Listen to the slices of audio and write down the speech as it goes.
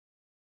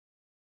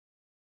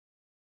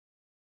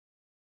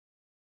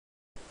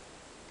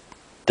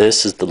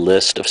This is the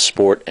list of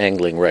sport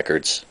angling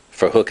records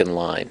for hook and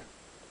line.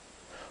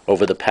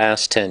 Over the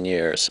past 10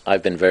 years,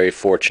 I've been very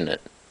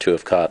fortunate to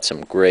have caught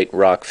some great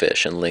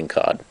rockfish and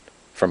lingcod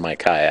from my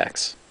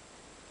kayaks.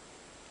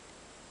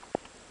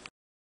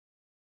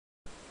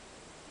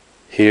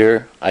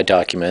 Here, I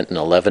document an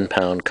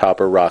 11-pound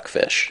copper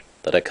rockfish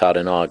that I caught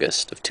in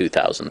August of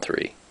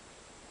 2003.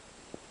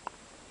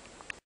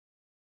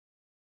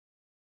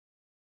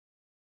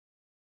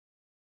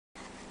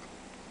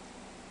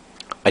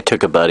 I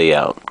took a buddy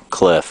out,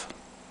 Cliff.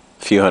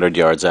 A few hundred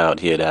yards out,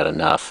 he had had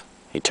enough.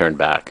 He turned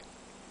back.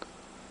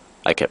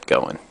 I kept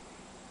going.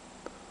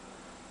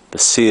 The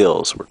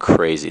seals were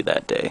crazy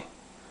that day.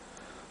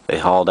 They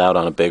hauled out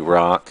on a big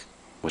rock,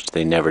 which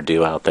they never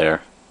do out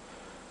there,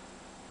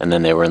 and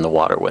then they were in the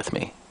water with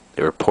me.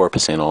 They were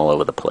porpoising all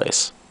over the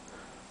place,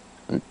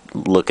 and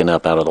looking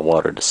up out of the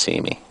water to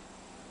see me.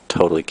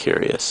 Totally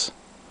curious.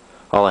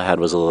 All I had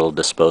was a little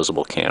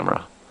disposable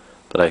camera,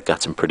 but I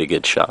got some pretty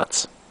good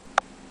shots.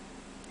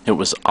 It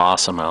was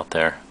awesome out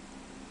there.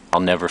 I'll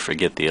never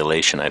forget the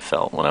elation I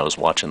felt when I was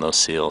watching those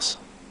seals.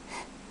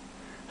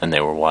 And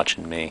they were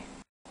watching me.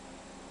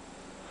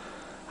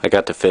 I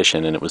got to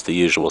fishing and it was the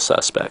usual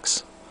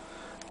suspects.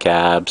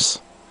 Cabs,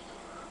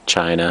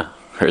 China,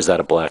 or is that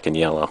a black and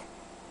yellow?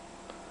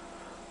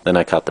 Then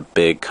I caught the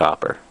big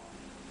copper.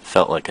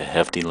 Felt like a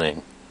hefty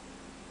ling.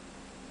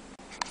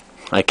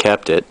 I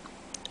kept it,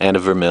 and a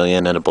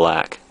vermilion and a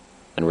black,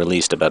 and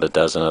released about a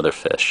dozen other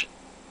fish.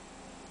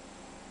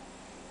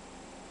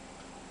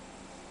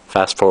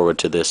 Fast forward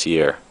to this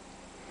year,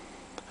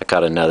 I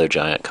caught another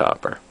giant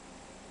copper.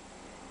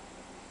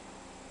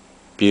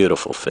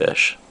 Beautiful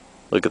fish.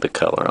 Look at the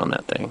color on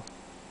that thing.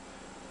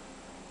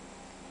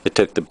 It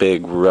took the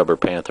big rubber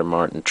panther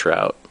martin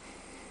trout.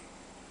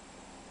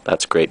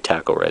 That's great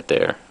tackle right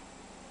there.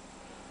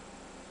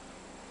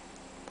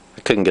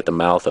 I couldn't get the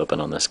mouth open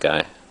on this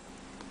guy,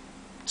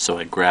 so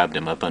I grabbed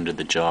him up under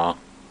the jaw,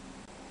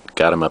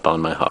 got him up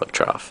on my hog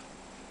trough.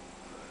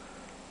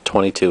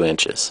 22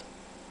 inches.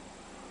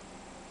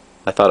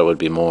 I thought it would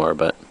be more,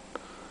 but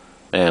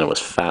man, it was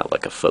fat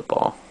like a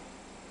football.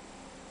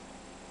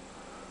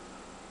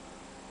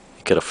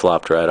 He could have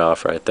flopped right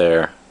off right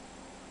there.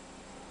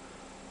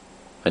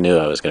 I knew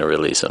I was going to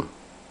release him.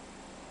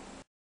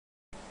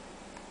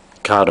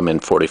 Caught him in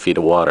 40 feet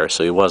of water,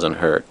 so he wasn't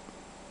hurt.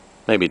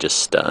 Maybe just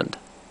stunned.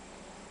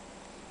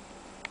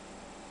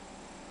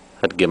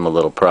 I'd give him a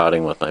little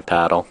prodding with my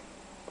paddle.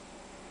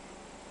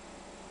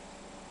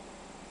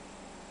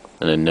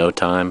 And in no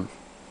time,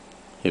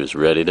 he was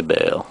ready to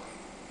bail.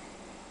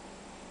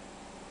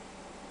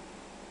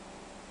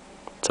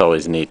 It's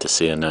always neat to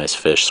see a nice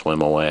fish swim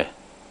away.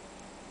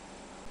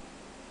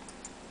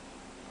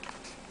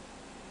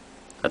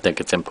 I think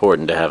it's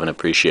important to have an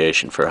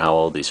appreciation for how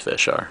old these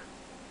fish are.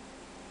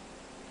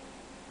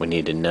 We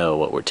need to know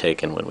what we're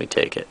taking when we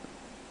take it,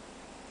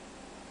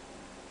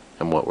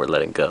 and what we're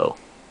letting go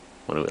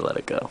when we let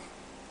it go.